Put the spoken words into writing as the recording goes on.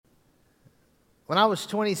When I was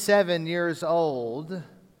 27 years old,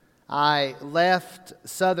 I left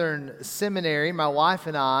Southern Seminary, my wife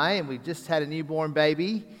and we just had a newborn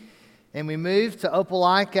baby, and we moved to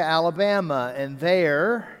Opelika, Alabama, and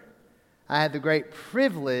there I had the great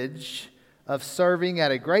privilege of serving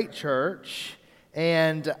at a great church,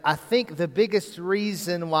 and I think the biggest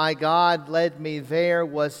reason why God led me there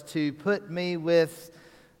was to put me with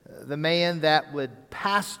the man that would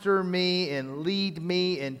pastor me and lead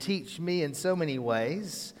me and teach me in so many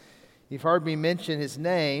ways. You've heard me mention his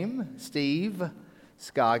name, Steve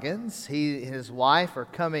Scoggins. He and his wife are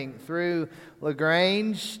coming through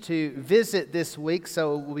LaGrange to visit this week,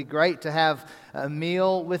 so it will be great to have a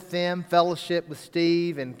meal with them, fellowship with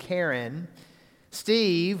Steve and Karen.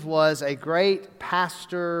 Steve was a great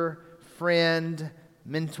pastor, friend,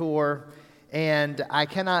 mentor, and I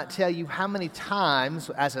cannot tell you how many times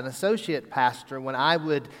as an associate pastor when I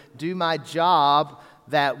would do my job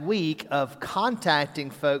that week of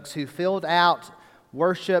contacting folks who filled out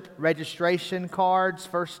worship registration cards,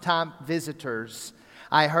 first-time visitors,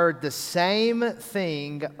 I heard the same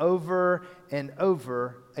thing over and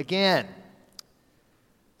over again.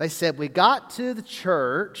 They said, we got to the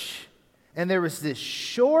church, and there was this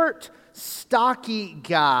short, stocky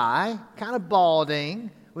guy, kind of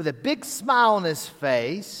balding, with a big smile on his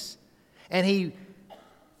face, and he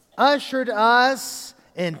ushered us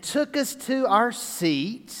and took us to our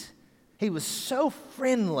seat. He was so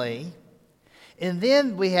friendly. And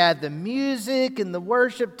then we had the music and the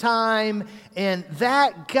worship time, and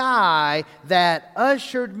that guy that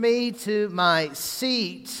ushered me to my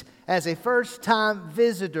seat as a first-time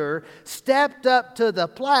visitor stepped up to the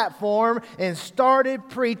platform and started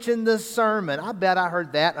preaching the sermon. I bet I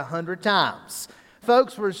heard that 100 times.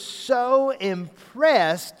 Folks were so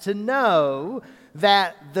impressed to know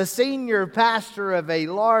that the senior pastor of a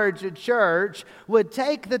large church would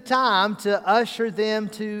take the time to usher them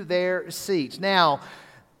to their seats. Now,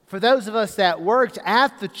 for those of us that worked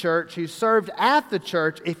at the church, who served at the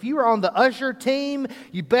church, if you were on the usher team,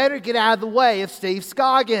 you better get out of the way of Steve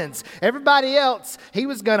Scoggins. Everybody else, he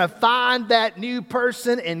was going to find that new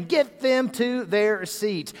person and get them to their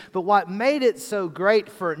seat. But what made it so great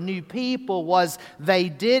for new people was they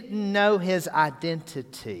didn't know his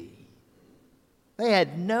identity. They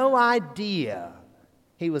had no idea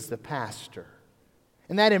he was the pastor.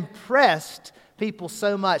 And that impressed people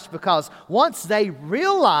so much because once they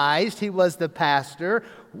realized he was the pastor,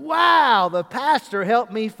 wow, the pastor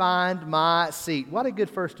helped me find my seat. What a good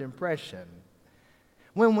first impression.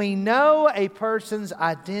 When we know a person's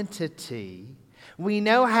identity, we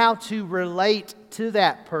know how to relate to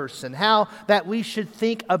that person, how that we should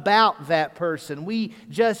think about that person. We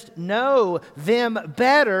just know them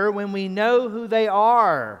better when we know who they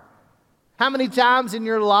are. How many times in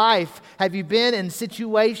your life have you been in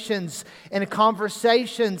situations and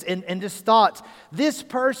conversations and just thought, this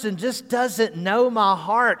person just doesn't know my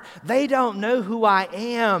heart. They don't know who I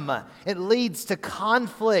am. It leads to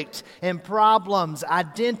conflict and problems.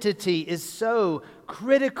 Identity is so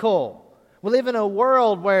critical. We live in a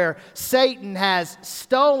world where Satan has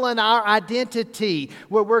stolen our identity,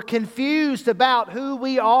 where we're confused about who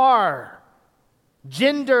we are.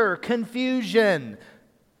 Gender confusion.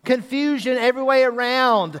 Confusion every way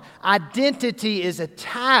around. Identity is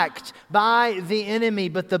attacked by the enemy,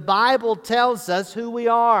 but the Bible tells us who we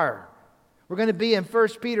are. We're going to be in 1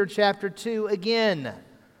 Peter chapter 2 again,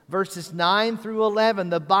 verses 9 through 11.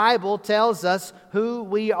 The Bible tells us who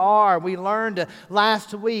we are. We learned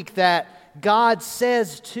last week that God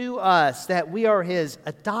says to us that we are His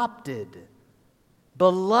adopted,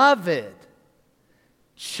 beloved,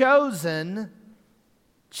 chosen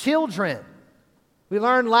children. We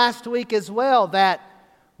learned last week as well that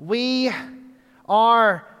we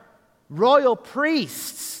are royal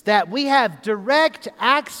priests, that we have direct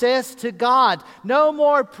access to God. No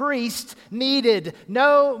more priest needed,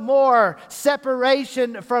 no more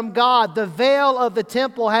separation from God. The veil of the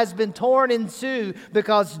temple has been torn in two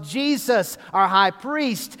because Jesus, our high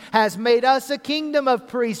priest, has made us a kingdom of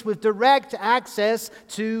priests with direct access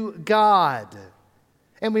to God.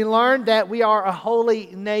 And we learned that we are a holy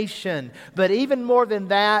nation, but even more than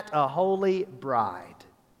that, a holy bride.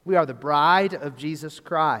 We are the bride of Jesus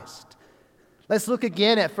Christ. Let's look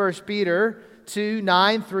again at 1 Peter 2,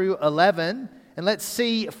 9 through 11, and let's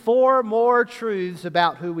see four more truths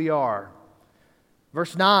about who we are.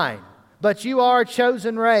 Verse 9, but you are a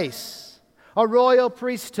chosen race, a royal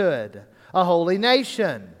priesthood, a holy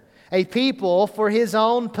nation, a people for His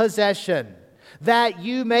own possession, that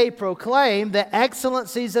you may proclaim the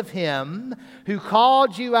excellencies of Him who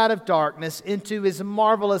called you out of darkness into His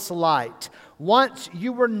marvelous light. Once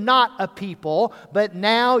you were not a people, but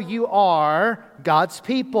now you are God's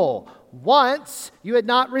people. Once you had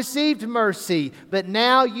not received mercy, but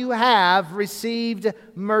now you have received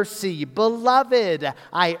mercy. Beloved,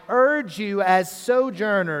 I urge you as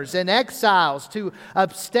sojourners and exiles to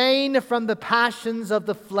abstain from the passions of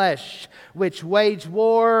the flesh, which wage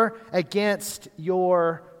war against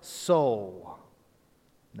your soul.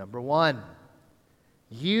 Number one,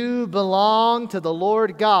 you belong to the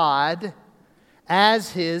Lord God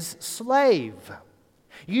as His slave.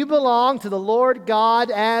 You belong to the Lord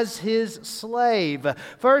God as His slave.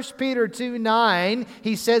 1 Peter 2:9,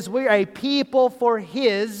 he says, we're a people for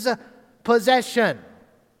His possession.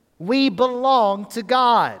 We belong to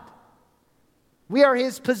God. We are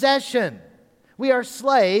His possession. We are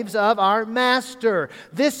slaves of our Master.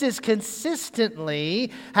 This is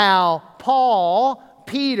consistently how Paul,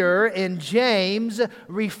 Peter, and James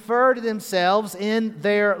refer to themselves in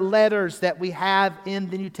their letters that we have in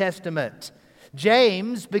the New Testament.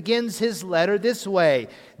 James begins his letter this way.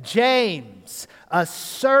 James, a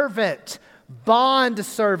servant, bond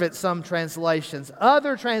servant, some translations.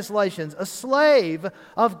 Other translations, a slave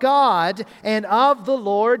of God and of the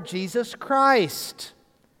Lord Jesus Christ.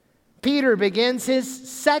 Peter begins his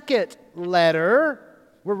second letter.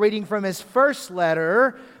 We're reading from his first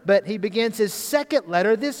letter, but he begins his second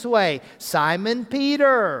letter this way. Simon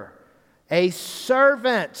Peter, a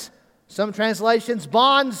servant. Some translations,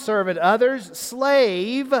 bondservant, others,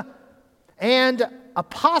 slave, and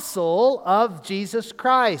apostle of Jesus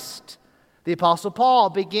Christ. The Apostle Paul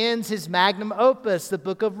begins his magnum opus, the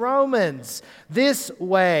book of Romans, this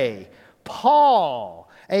way. Paul,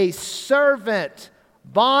 a servant,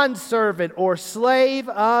 bondservant, or slave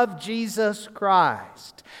of Jesus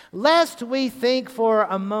Christ. Lest we think for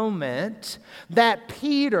a moment that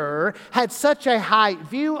Peter had such a high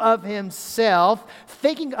view of himself,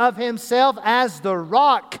 thinking of himself as the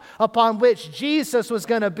rock upon which Jesus was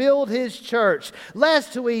going to build His church.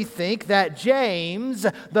 Lest we think that James,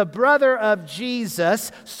 the brother of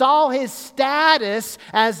Jesus, saw his status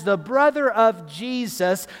as the brother of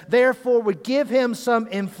Jesus, therefore would give him some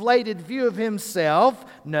inflated view of himself.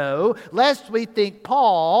 No, lest we think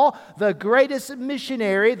Paul, the greatest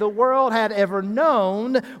missionary the world had ever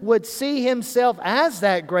known, would see himself as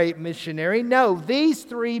that great missionary. No, these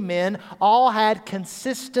three men all had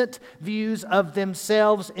consistent views of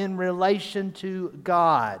themselves in relation to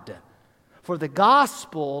God. For the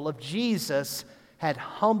gospel of Jesus had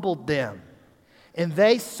humbled them, and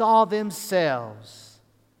they saw themselves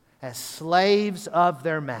as slaves of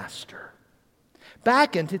their master.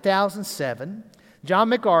 Back in 2007, John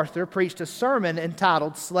MacArthur preached a sermon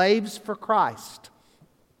entitled Slaves for Christ.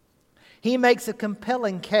 He makes a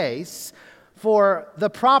compelling case for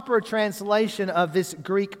the proper translation of this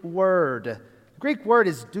Greek word. The Greek word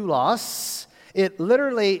is doulos. It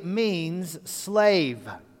literally means slave.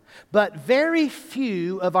 But very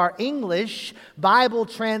few of our English Bible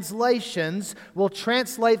translations will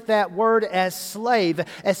translate that word as slave,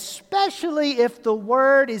 especially if the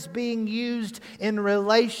word is being used in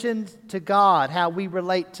relation to God, how we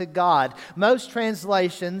relate to God. Most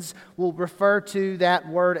translations will refer to that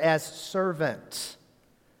word as servant.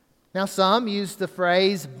 Now, some use the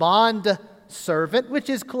phrase bond servant, which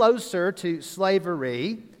is closer to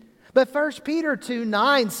slavery. But 1 Peter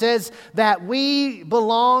 2:9 says that we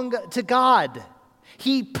belong to God.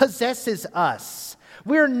 He possesses us.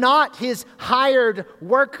 We're not His hired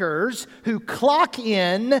workers who clock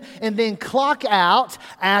in and then clock out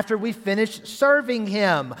after we finish serving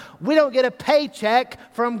Him. We don't get a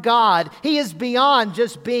paycheck from God. He is beyond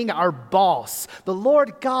just being our boss. The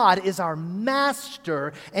Lord God is our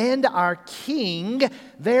master and our king.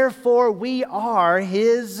 Therefore, we are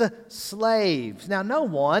His slaves. Now, no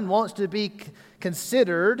one wants to be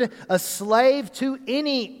considered a slave to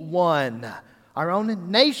anyone. Our own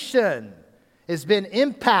nation has been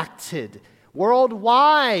impacted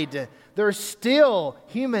worldwide. There's still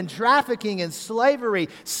human trafficking and slavery.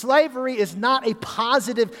 Slavery is not a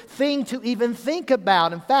positive thing to even think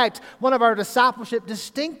about. In fact, one of our discipleship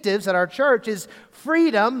distinctives at our church is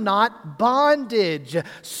freedom, not bondage.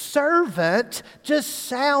 Servant just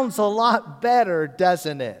sounds a lot better,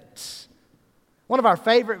 doesn't it? One of our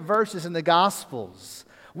favorite verses in the Gospels.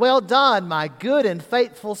 Well done, my good and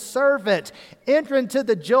faithful servant. Enter into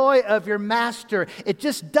the joy of your master. It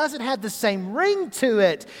just doesn't have the same ring to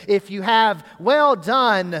it if you have, well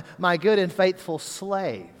done, my good and faithful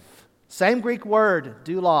slave. Same Greek word,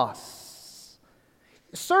 doulos.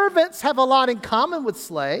 Servants have a lot in common with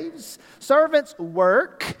slaves. Servants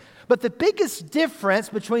work. But the biggest difference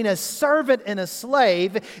between a servant and a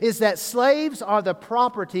slave is that slaves are the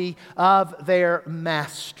property of their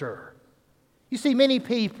master. You see, many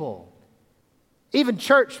people, even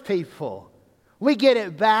church people, we get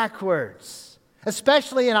it backwards,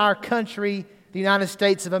 especially in our country, the United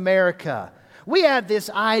States of America. We have this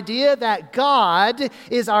idea that God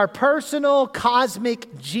is our personal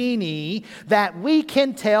cosmic genie that we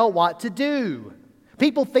can tell what to do.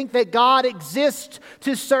 People think that God exists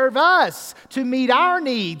to serve us, to meet our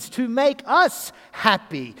needs, to make us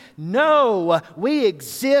happy. No, we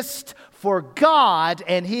exist for God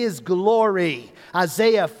and His glory.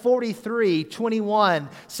 Isaiah 43:21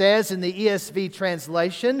 says in the ESV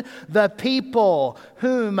translation, "The people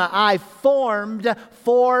whom I formed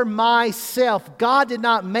for myself." God did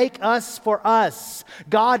not make us for us.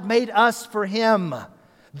 God made us for Him,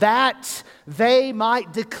 that they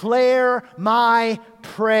might declare my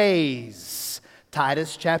praise.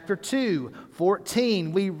 Titus chapter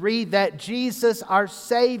 2:14, we read that Jesus, our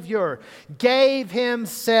Savior, gave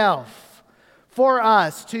Himself for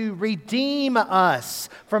us to redeem us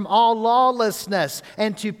from all lawlessness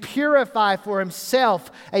and to purify for Himself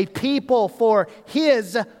a people for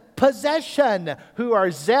His possession who are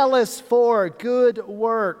zealous for good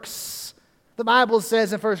works. The Bible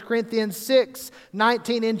says in 1 Corinthians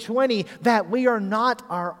 6:19 and 20 that we are not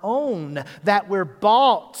our own, that we're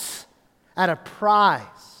bought at a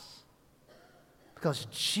price because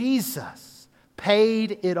Jesus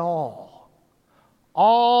paid it all.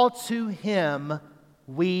 All to Him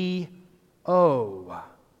we owe.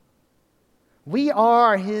 We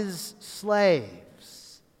are His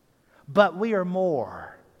slaves, but we are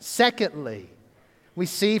more. Secondly, we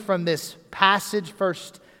see from this passage,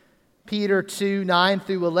 1 Peter 2:9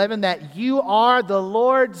 through 11, that you are the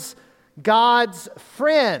Lord's God's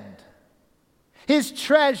friend, His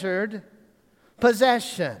treasured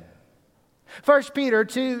possession. 1 Peter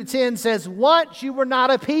 2:10 says, "Once you were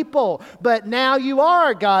not a people, but now you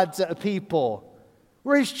are God's people.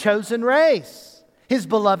 We're His chosen race, His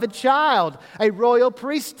beloved child, a royal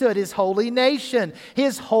priesthood, His holy nation,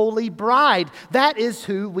 His holy bride." That is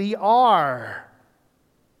who we are.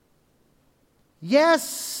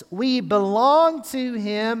 Yes, we belong to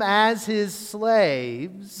Him as His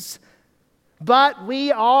slaves, but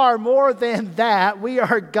we are more than that. We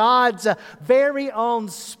are God's very own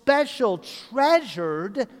special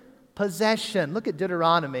treasured possession. Look at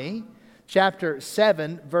Deuteronomy chapter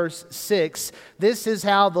 7, verse 6. This is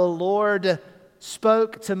how the Lord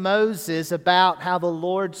spoke to Moses about how the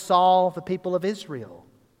Lord saw the people of Israel.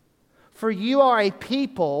 "For you are a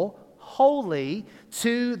people holy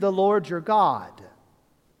to the Lord your God.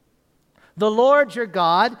 The Lord your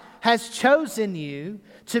God has chosen you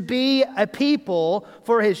to be a people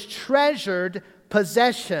for His treasured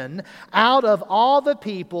possession out of all the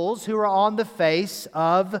peoples who are on the face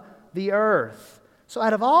of the earth." So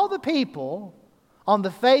out of all the people on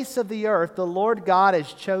the face of the earth, the Lord God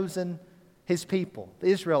has chosen His people, the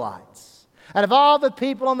Israelites. Out of all the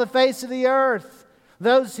people on the face of the earth,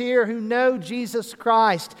 those here who know Jesus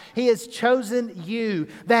Christ, He has chosen you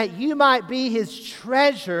that you might be His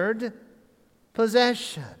treasured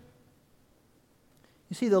possession.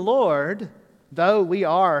 You see, the Lord, though we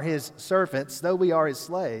are His servants, though we are His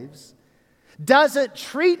slaves, doesn't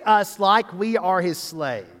treat us like we are His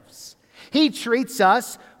slaves. He treats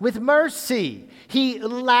us with mercy. He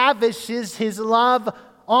lavishes His love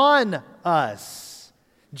on us.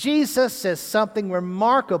 Jesus says something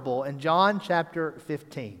remarkable in John chapter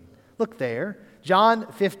 15. Look there, John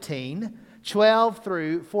 15:12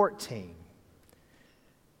 through 14.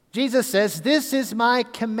 Jesus says, "This is my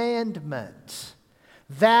commandment,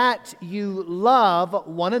 that you love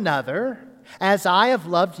one another as I have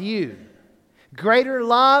loved you. Greater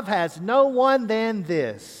love has no one than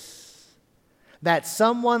this, that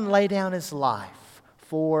someone lay down his life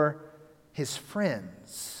for his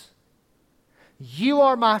friends. You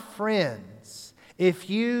are my friends if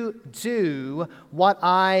you do what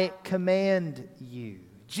I command you."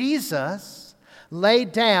 Jesus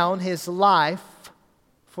laid down His life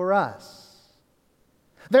for us.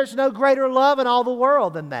 There's no greater love in all the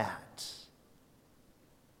world than that.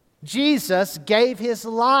 Jesus gave His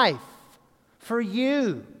life for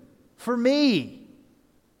you, for me.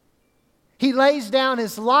 He lays down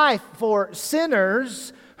His life for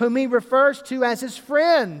sinners whom He refers to as His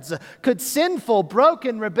friends. Could sinful,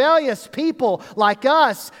 broken, rebellious people like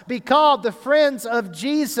us be called the friends of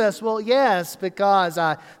Jesus? Well, yes, because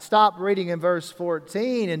I stopped reading in verse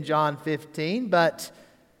 14 in John 15, but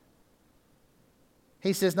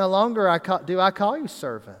He says, "No longer do I call you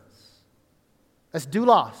servants." That's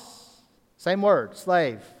doulos. Same word,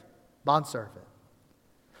 slave, bondservant.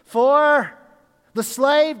 "For the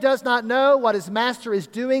slave does not know what his master is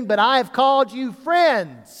doing, but I have called you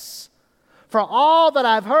friends. For all that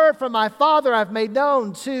I've heard from my Father, I've made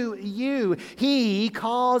known to you. He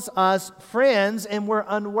calls us friends, and we're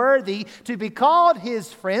unworthy to be called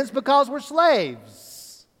his friends because we're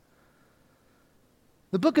slaves.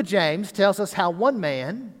 The book of James tells us how one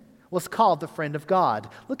man was called the friend of God.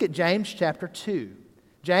 Look at James chapter 2.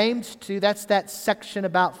 James 2, that's that section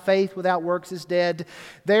about faith without works is dead.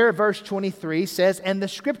 There, verse 23 says, "And the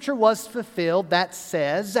scripture was fulfilled that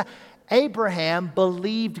says, Abraham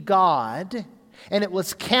believed God, and it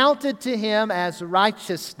was counted to him as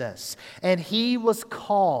righteousness, and he was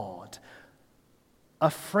called a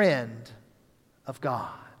friend of God."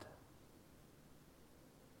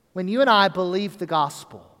 When you and I believe the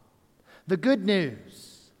gospel, the good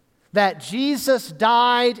news that Jesus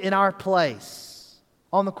died in our place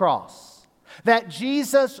on the cross, that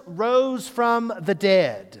Jesus rose from the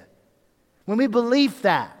dead, when we believe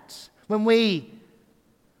that, when we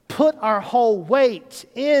put our whole weight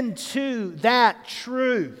into that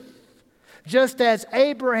truth, just as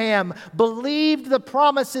Abraham believed the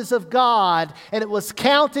promises of God and it was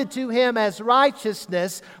counted to him as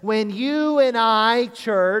righteousness, when you and I,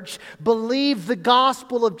 church, believe the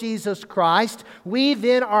gospel of Jesus Christ, we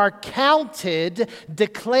then are counted,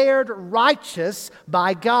 declared righteous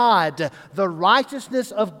by God. The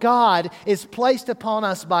righteousness of God is placed upon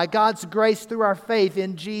us by God's grace through our faith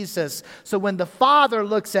in Jesus. So when the Father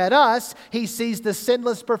looks at us, he sees the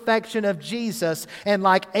sinless perfection of Jesus, and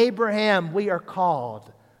like Abraham, we are called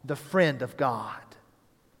the friend of God.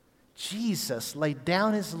 Jesus laid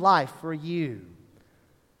down his life for you,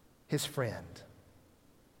 his friend.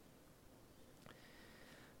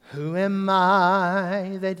 Who am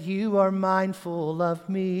I that you are mindful of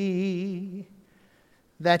me,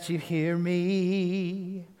 that you hear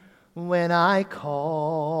me when I call?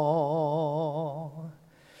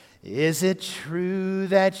 Is it true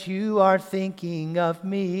that you are thinking of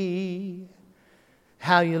me,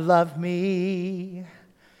 how you love me?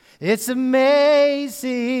 It's amazing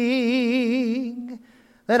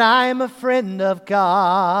that I am a friend of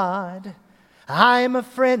God. I am a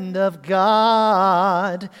friend of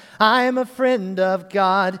God. I am a friend of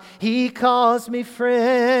God. He calls me friend.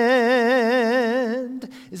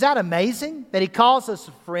 Is that amazing that he calls us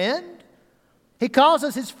a friend? He calls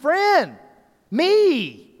us his friend.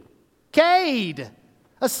 Me, Cade,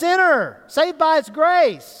 a sinner saved by his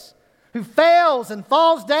grace, who fails and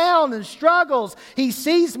falls down and struggles. He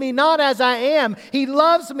sees me not as I am. He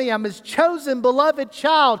loves me. I'm his chosen, beloved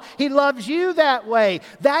child. He loves you that way.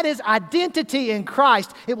 That is identity in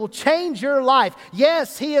Christ. It will change your life.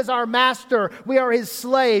 Yes, he is our master. We are his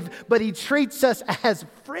slave, but he treats us as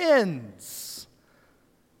friends.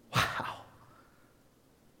 Wow.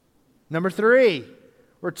 Number 3,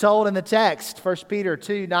 we're told in the text, 1 Peter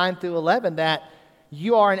 2, 9 through 11, that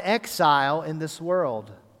you are an exile in this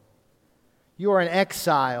world. You are an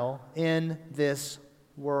exile in this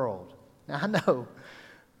world. Now, I know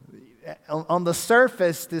on the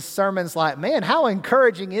surface, this sermon's like, man, how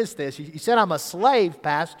encouraging is this? You said I'm a slave,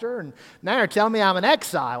 Pastor, and now you're telling me I'm an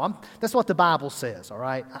exile. That's what the Bible says, all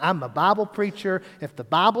right? I'm a Bible preacher. If the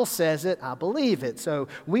Bible says it, I believe it. So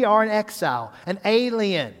we are an exile, an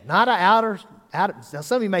alien, not an outer. Now,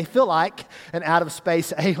 some of you may feel like an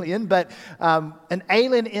out-of-space alien, but an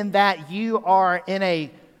alien in that you are in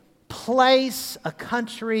a place, a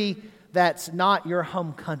country that's not your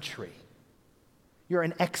home country. You're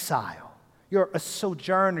an exile. You're a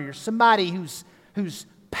sojourner. You're somebody who's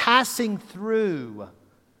passing through.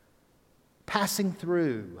 Passing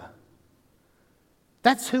through.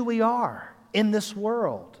 That's who we are in this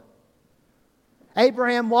world.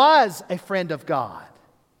 Abraham was a friend of God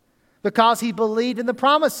because he believed in the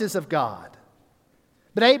promises of God.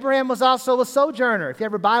 But Abraham was also a sojourner. If you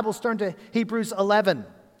have your Bibles, turn to Hebrews 11.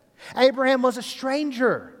 Abraham was a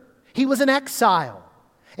stranger. He was an exile.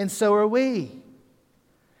 And so are we.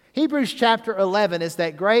 Hebrews chapter 11 is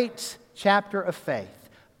that great chapter of faith.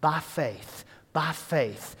 By faith, by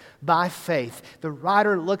faith, by faith. The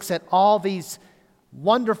writer looks at all these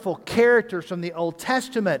wonderful characters from the Old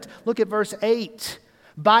Testament. Look at verse 8.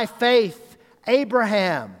 By faith,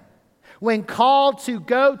 Abraham, when called to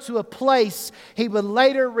go to a place he would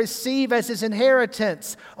later receive as his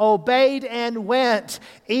inheritance, obeyed and went,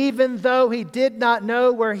 even though he did not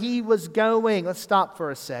know where he was going. Let's stop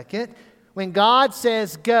for a second. When God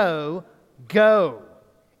says go, go.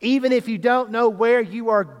 Even if you don't know where you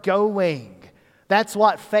are going. That's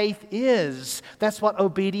what faith is. That's what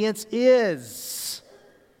obedience is.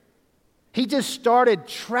 He just started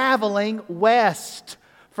traveling west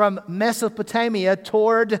from Mesopotamia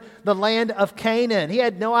toward the land of Canaan. He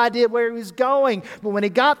had no idea where he was going. But when he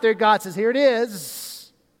got there, God says, here it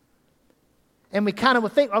is. And we kind of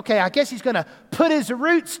would think, okay, I guess he's going to put his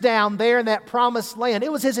roots down there in that promised land.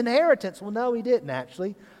 It was his inheritance. Well, no, he didn't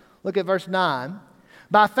actually. Look at verse 9.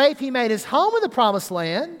 By faith he made his home in the promised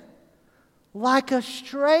land like a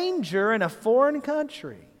stranger in a foreign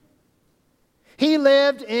country. He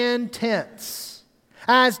lived in tents,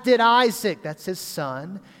 as did Isaac, that's his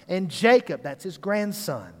son, and Jacob, that's his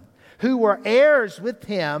grandson, who were heirs with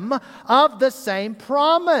him of the same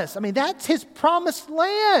promise. I mean, that's his promised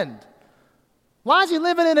land. Why is he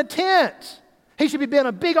living in a tent? He should be in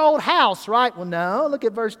a big old house, right? Well, no. Look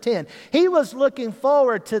at verse 10. He was looking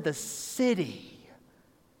forward to the city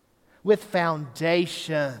with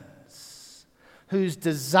foundations, whose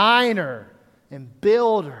designer and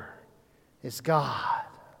builder is God.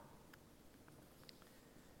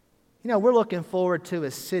 You know, we're looking forward to a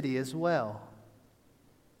city as well.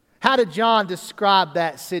 How did John describe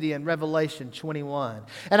that city in Revelation 21?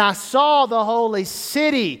 And I saw the holy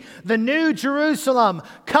city, the new Jerusalem,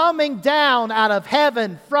 coming down out of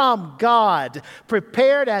heaven from God,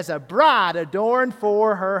 prepared as a bride adorned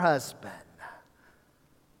for her husband.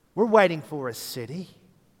 We're waiting for a city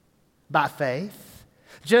by faith.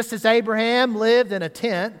 Just as Abraham lived in a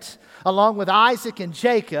tent, along with Isaac and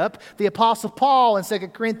Jacob, the Apostle Paul in 2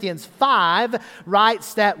 Corinthians 5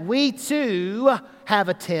 writes that we too have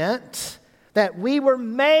a tent, that we were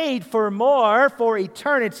made for more, for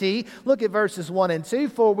eternity. Look at verses 1 and 2.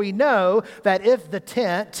 For we know that if the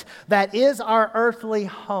tent that is our earthly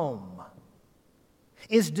home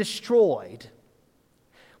is destroyed,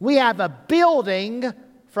 we have a building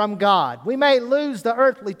from God. We may lose the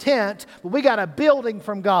earthly tent, but we got a building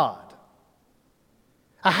from God.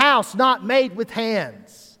 A house not made with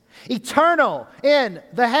hands, eternal in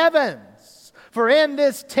the heavens. For in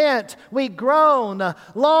this tent we groan,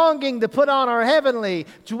 longing to put on our heavenly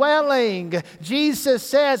dwelling. Jesus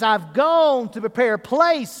says, I've gone to prepare a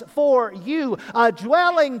place for you, a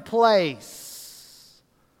dwelling place.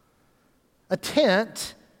 A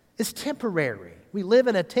tent is temporary. We live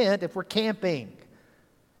in a tent if we're camping.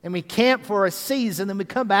 And we camp for a season, then we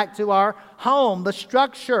come back to our home, the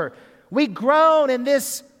structure. We groan in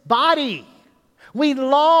this body. We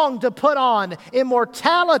long to put on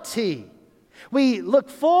immortality. We look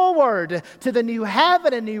forward to the new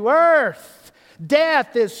heaven and new earth.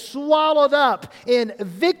 Death is swallowed up in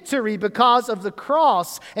victory because of the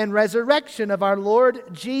cross and resurrection of our Lord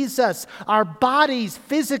Jesus. Our bodies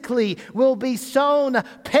physically will be sown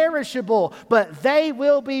perishable, but they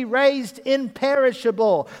will be raised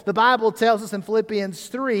imperishable. The Bible tells us in Philippians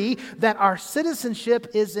 3 that our citizenship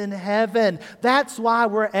is in heaven. That's why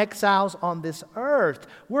we're exiles on this earth.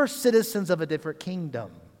 We're citizens of a different kingdom.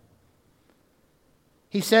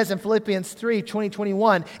 He says in Philippians 3,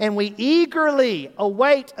 20-21, and we eagerly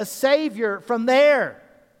await a Savior from there,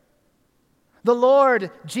 the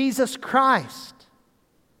Lord Jesus Christ.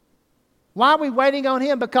 Why are we waiting on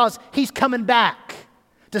Him? Because He's coming back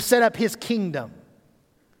to set up His kingdom,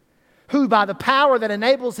 who by the power that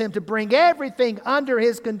enables Him to bring everything under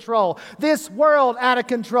His control, this world out of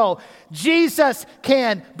control, Jesus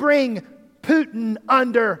can bring Putin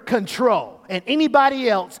under control. And anybody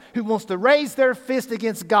else who wants to raise their fist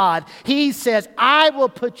against God, He says, I will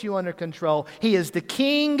put you under control. He is the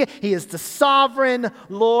King. He is the sovereign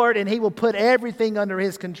Lord, and He will put everything under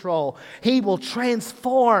His control. He will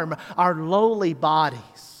transform our lowly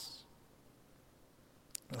bodies.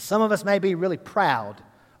 Some of us may be really proud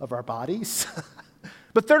of our bodies,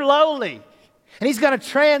 but they're lowly. And He's going to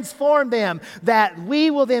transform them that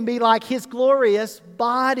we will then be like His glorious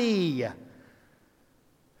body.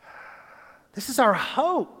 This is our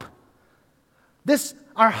hope.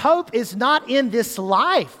 Our hope is not in this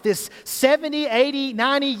life, this 70, 80,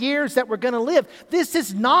 90 years that we're going to live. This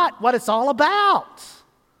is not what it's all about.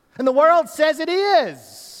 And the world says it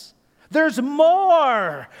is. There's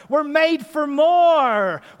more. We're made for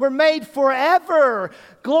more. We're made forever.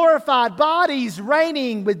 Glorified bodies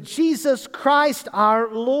reigning with Jesus Christ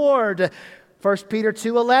our Lord. 1 Peter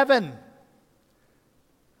 2:11.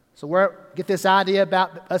 So we get this idea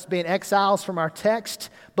about us being exiles from our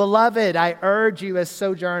text. Beloved, I urge you as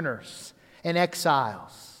sojourners and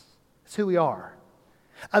exiles. That's who we are.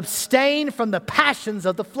 Abstain from the passions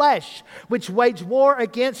of the flesh, which wage war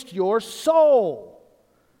against your soul.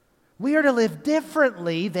 We are to live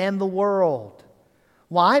differently than the world.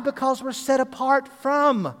 Why? Because we're set apart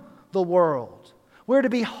from the world. We're to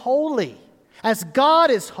be holy as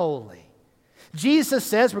God is holy. Jesus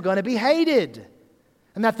says we're going to be hated,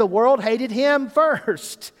 and that the world hated Him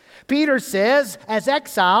first. Peter says, as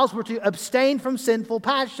exiles, we're to abstain from sinful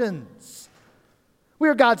passions. We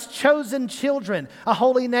are God's chosen children, a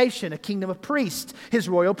holy nation, a kingdom of priests, His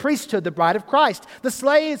royal priesthood, the bride of Christ, the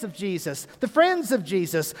slaves of Jesus, the friends of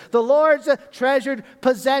Jesus, the Lord's treasured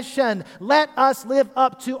possession. Let us live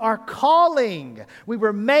up to our calling. We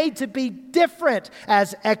were made to be different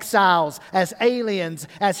as exiles, as aliens,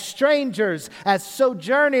 as strangers, as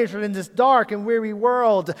sojourners in this dark and weary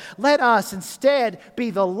world. Let us instead be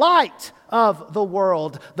the light of the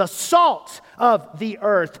world, the salt of the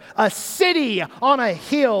earth, a city on a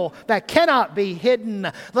hill that cannot be hidden.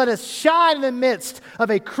 Let us shine in the midst of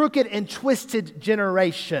a crooked and twisted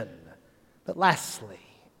generation. But lastly,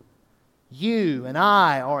 you and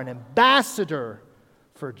I are an ambassador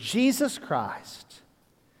for Jesus Christ.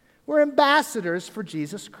 We're ambassadors for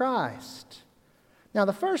Jesus Christ. Now,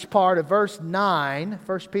 the first part of verse 9,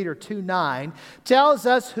 1 Peter 2:9, tells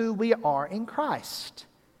us who we are in Christ.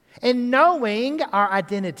 And knowing our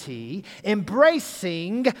identity,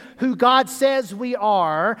 embracing who God says we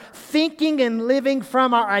are, thinking and living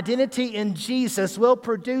from our identity in Jesus will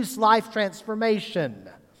produce life transformation.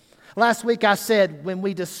 Last week I said when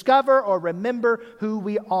we discover or remember who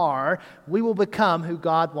we are, we will become who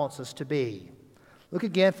God wants us to be. Look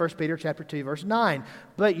again, 1 Peter chapter 2, verse 9.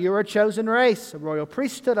 But you're a chosen race, a royal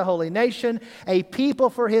priesthood, a holy nation, a people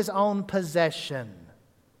for His own possession.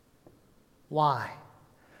 Why?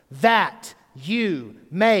 That you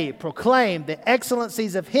may proclaim the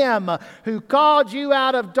excellencies of Him who called you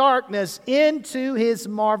out of darkness into His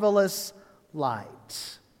marvelous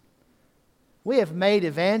light. We have made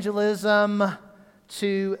evangelism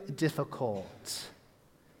too difficult.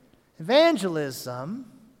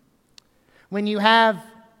 Evangelism, when you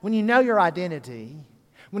know your identity,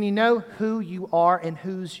 when you know who you are and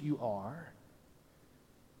whose you are,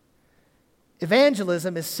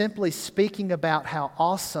 evangelism is simply speaking about how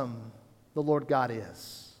awesome the Lord God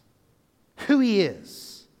is, who He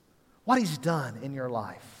is, what He's done in your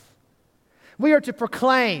life. We are to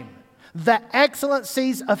proclaim the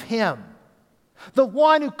excellencies of Him, the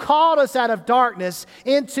one who called us out of darkness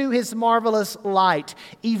into His marvelous light.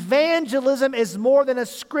 Evangelism is more than a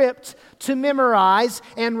script to memorize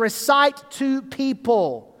and recite to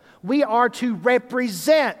people. We are to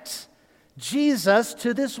represent Jesus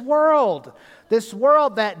to this world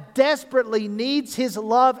that desperately needs His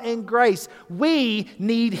love and grace. We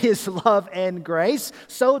need His love and grace.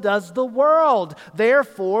 So does the world.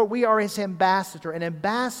 Therefore, we are His ambassador. An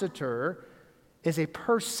ambassador is a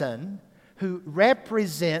person who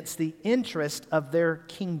represents the interest of their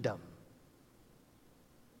kingdom.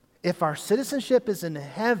 If our citizenship is in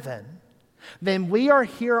heaven, then we are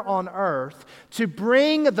here on earth to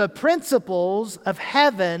bring the principles of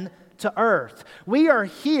heaven to earth. We are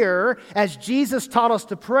here, as Jesus taught us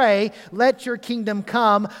to pray, let your kingdom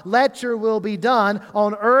come, let your will be done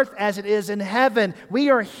on earth as it is in heaven. We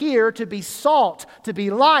are here to be salt, to be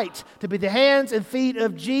light, to be the hands and feet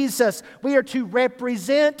of Jesus. We are to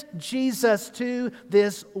represent Jesus to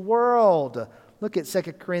this world. Look at 2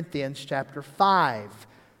 Corinthians chapter 5.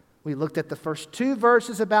 We looked at the first 2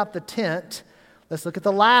 verses about the tent. Let's look at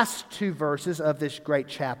the last 2 verses of this great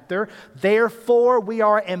chapter. Therefore, we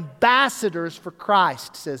are ambassadors for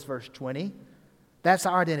Christ, says verse 20. That's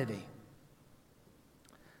our identity.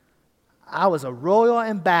 I was a royal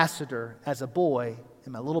ambassador as a boy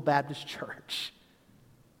in my little Baptist church.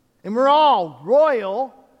 And we're all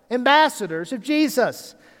royal ambassadors of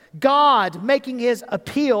Jesus. God making His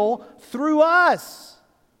appeal through us.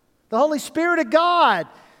 The Holy Spirit of God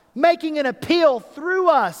making an appeal through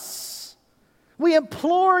us. We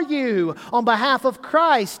implore you on behalf of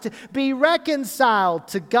Christ to be reconciled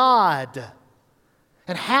to God.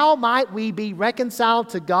 And how might we be reconciled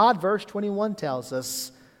to God? Verse 21 tells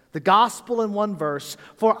us, the gospel in one verse,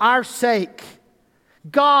 for our sake,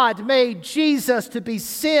 God made Jesus to be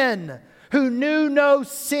sin, who knew no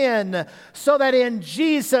sin, so that in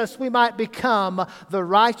Jesus we might become the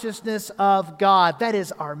righteousness of God. That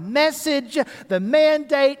is our message. The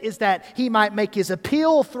mandate is that He might make His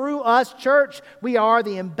appeal through us. Church, we are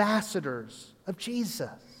the ambassadors of Jesus.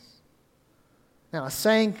 Now, I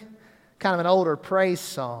sang kind of an older praise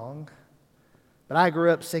song, but I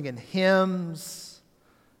grew up singing hymns,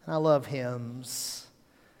 and I love hymns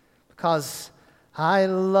because I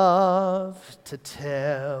love to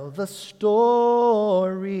tell the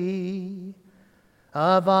story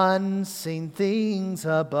of unseen things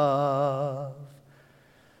above,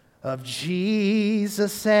 of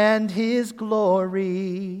Jesus and His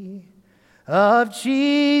glory, of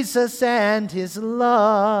Jesus and His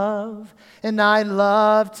love. And I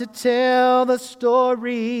love to tell the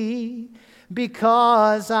story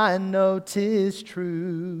because I know 'tis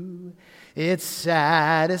true. It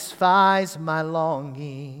satisfies my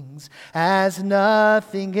longings as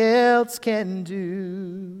nothing else can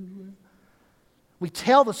do. We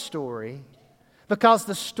tell the story because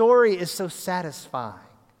the story is so satisfying.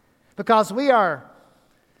 Because we are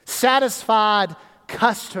satisfied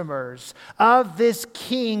customers of this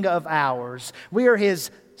King of ours. We are His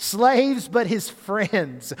slaves, but His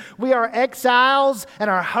friends. We are exiles, and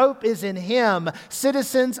our hope is in Him.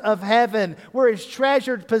 Citizens of heaven, we're His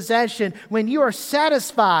treasured possession. When you are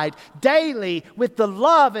satisfied daily with the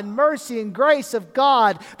love and mercy and grace of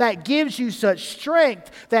God, that gives you such strength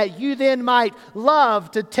that you then might love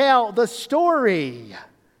to tell the story.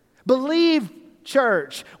 Believe,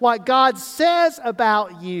 church, what God says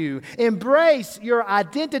about you. Embrace your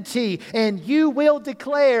identity, and you will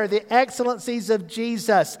declare the excellencies of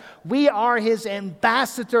Jesus. We are His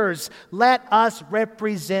ambassadors. Let us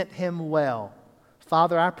represent Him well.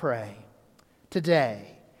 Father, I pray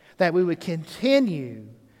today that we would continue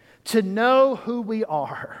to know who we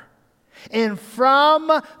are. And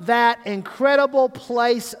from that incredible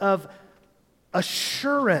place of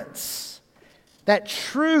assurance, that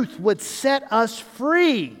truth would set us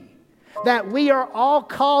free, that we are all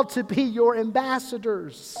called to be your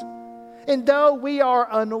ambassadors. And though we are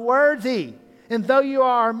unworthy, and though you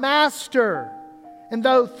are our master, and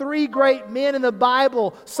though 3 great men in the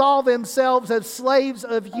Bible saw themselves as slaves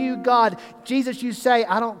of you, God, Jesus, you say,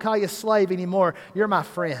 I don't call you slave anymore. You're my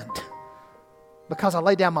friend because I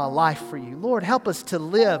lay down my life for you. Lord, help us to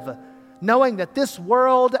live knowing that this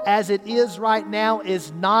world as it is right now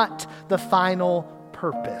is not the final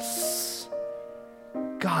purpose.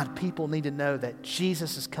 God, people need to know that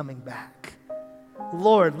Jesus is coming back.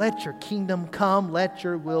 Lord, let your kingdom come. Let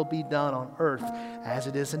your will be done on earth as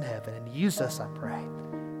it is in heaven. And use us, I pray,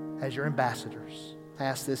 as your ambassadors. I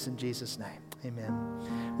ask this in Jesus' name.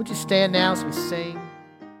 Amen. Would you stand now as we sing?